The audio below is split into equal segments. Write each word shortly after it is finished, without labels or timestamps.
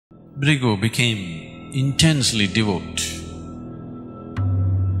Bhrigu became intensely devout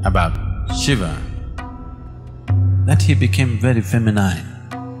about Shiva that he became very feminine.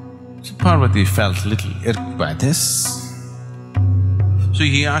 So Parvati felt little irked by this, so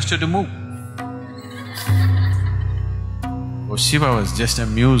he asked her to move. Oh, Shiva was just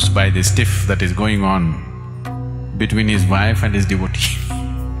amused by this tiff that is going on between his wife and his devotee.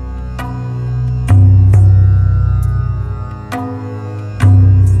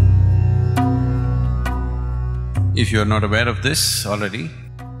 If you are not aware of this already,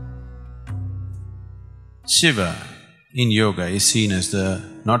 Shiva in yoga is seen as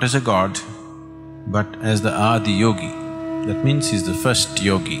not as a god, but as the Adi Yogi. That means he's the first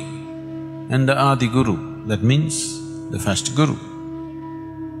yogi. And the Adi Guru, that means the first guru.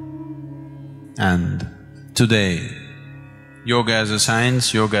 And today, yoga as a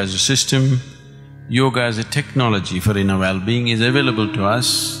science, yoga as a system, yoga as a technology for inner well-being is available to us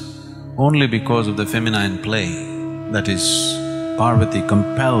only because of the feminine play. That is, Parvati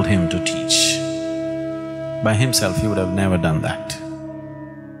compelled him to teach. By himself, he would have never done that.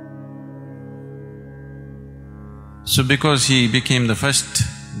 So because he became the first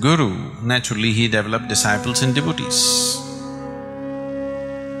guru, naturally he developed disciples and devotees.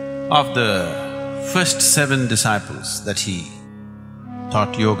 Of the first 7 disciples that he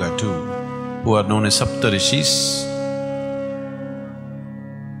taught yoga to, who are known as Saptarishis,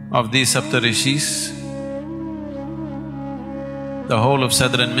 of these Saptarishis, the whole of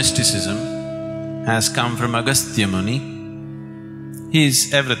southern mysticism has come from Agastya Muni. He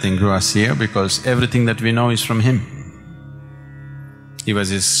is everything to us here because everything that we know is from him. He was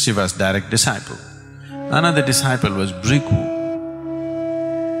Shiva's direct disciple. Another disciple was Bhrigu.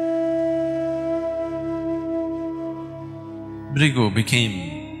 Bhrigu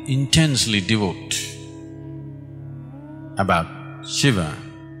became intensely devout about Shiva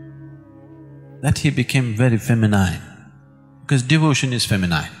that he became very feminine, because devotion is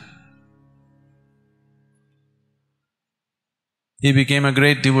feminine. He became a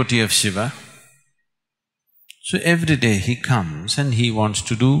great devotee of Shiva. So every day he comes and he wants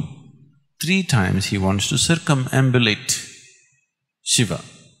to do… 3 times he wants to circumambulate Shiva.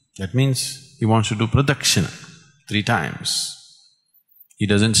 That means he wants to do pradakshina 3 times. He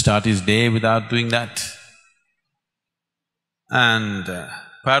doesn't start his day without doing that. And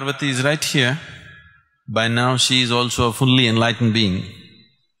Parvati is right here. By now she is also a fully enlightened being.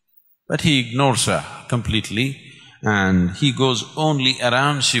 But he ignores her completely and he goes only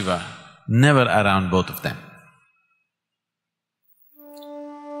around Shiva, never around both of them.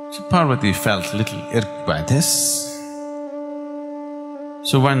 So Parvati felt little irked by this.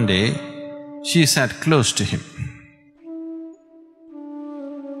 So one day, she sat close to him.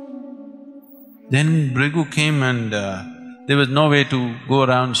 Then Bhrigu came and there was no way to go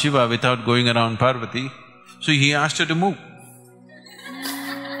around Shiva without going around Parvati, so he asked her to move.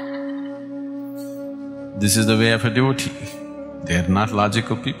 This is the way of a devotee. They are not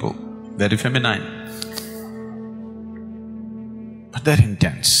logical people, very feminine, but they're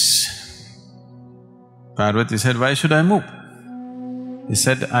intense. Parvati said, "Why should I move?" He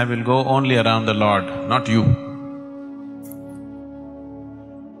said, "I will go only around the Lord, not you."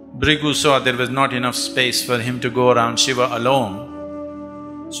 Bhrigu saw there was not enough space for him to go around Shiva alone,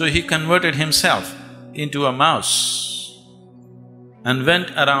 so he converted himself into a mouse and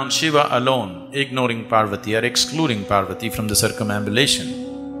went around Shiva alone, ignoring Parvati or excluding Parvati from the circumambulation.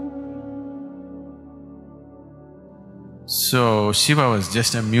 So Shiva was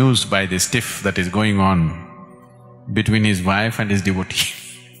just amused by this tiff that is going on between his wife and his devotee.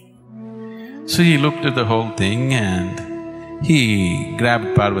 So he looked at the whole thing and he grabbed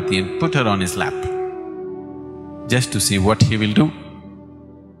Parvati and put her on his lap, just to see what he will do.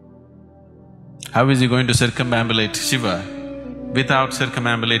 How is he going to circumambulate Shiva without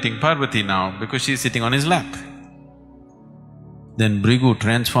circumambulating Parvati now, because she is sitting on his lap? Then Bhrigu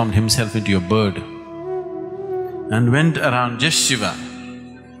transformed himself into a bird and went around just Shiva.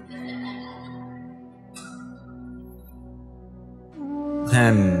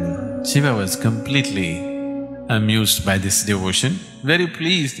 Then Shiva was completely amused by this devotion, very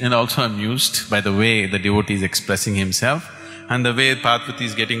pleased and also amused by the way the devotee is expressing himself and the way Parvati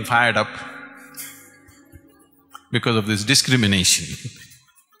is getting fired up because of this discrimination.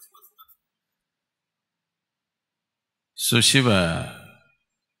 So Shiva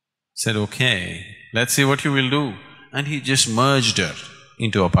said, "Okay, let's see what you will do." And he just merged her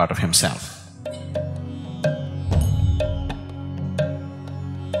into a part of himself.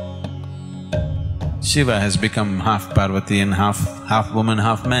 Shiva has become half Parvati and half woman,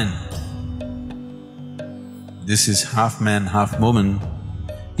 half man. This is half man, half woman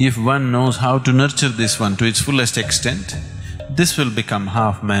If one knows how to nurture this one to its fullest extent, this will become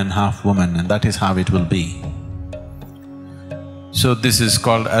half man, half woman, and that is how it will be. So this is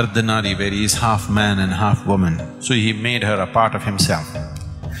called Andhanani, where he is half man and half woman. So he made her a part of himself,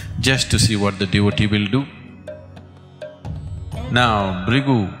 just to see what the devotee will do. Now,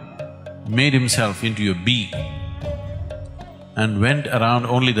 Bhrigu made himself into a bee and went around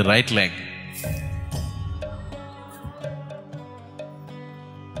only the right leg.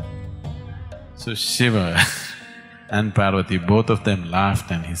 So Shiva and Parvati, both of them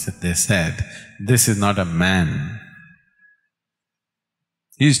laughed and they said, "This is not a man.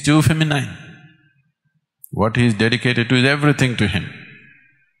 He's too feminine. What he's dedicated to is everything to him.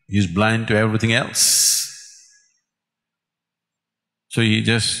 He's blind to everything else." So he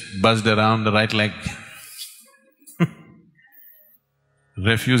just buzzed around the right leg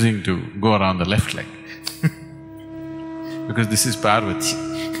refusing to go around the left leg because this is Parvati.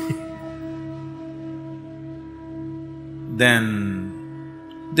 Then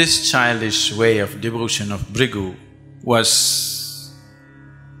this childish way of devotion of Bhrigu was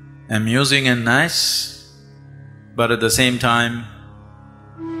amusing and nice, but at the same time,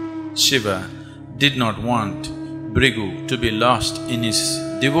 Shiva did not want Bhrigu to be lost in his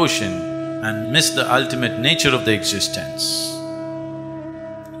devotion and miss the ultimate nature of the existence.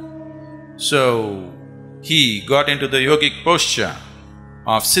 So, he got into the yogic posture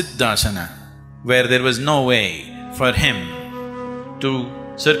of Siddhasana, where there was no way for him to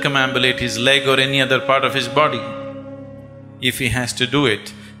circumambulate his leg or any other part of his body. If he has to do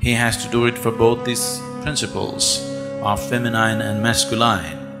it, he has to do it for both these principles of feminine and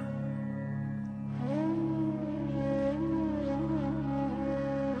masculine.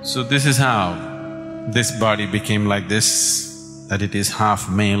 So this is how this body became like this, that it is half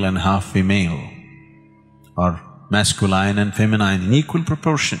male and half female, or masculine and feminine in equal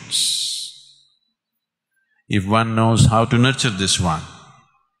proportions. If one knows how to nurture this one,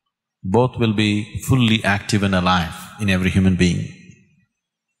 both will be fully active and alive in every human being.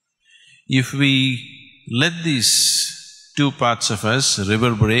 If we let these two parts of us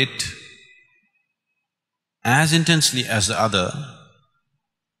reverberate as intensely as the other,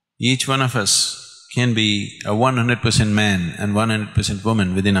 each one of us can be a 100% man and 100%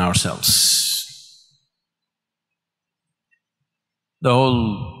 woman within ourselves. The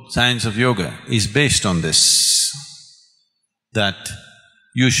whole science of yoga is based on this, that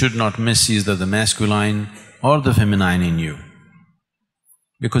you should not miss either the masculine or the feminine in you,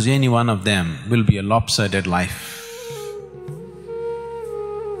 because any one of them will be a lopsided life.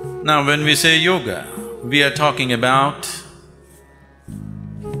 Now, when we say yoga, we are talking about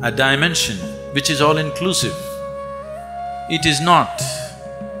a dimension which is all-inclusive. It is not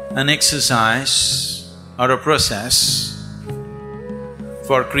an exercise or a process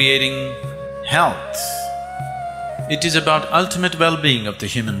for creating health. It is about ultimate well-being of the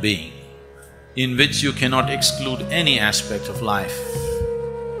human being, in which you cannot exclude any aspect of life.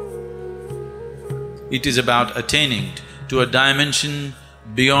 It is about attaining to a dimension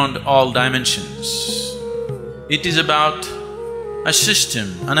beyond all dimensions. It is about a system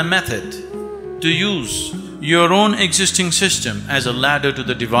and a method to use your own existing system as a ladder to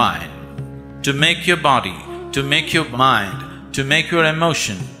the divine, to make your body, to make your mind, to make your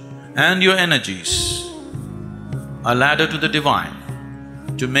emotion and your energies a ladder to the divine,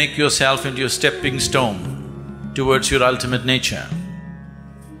 to make yourself into a stepping stone towards your ultimate nature.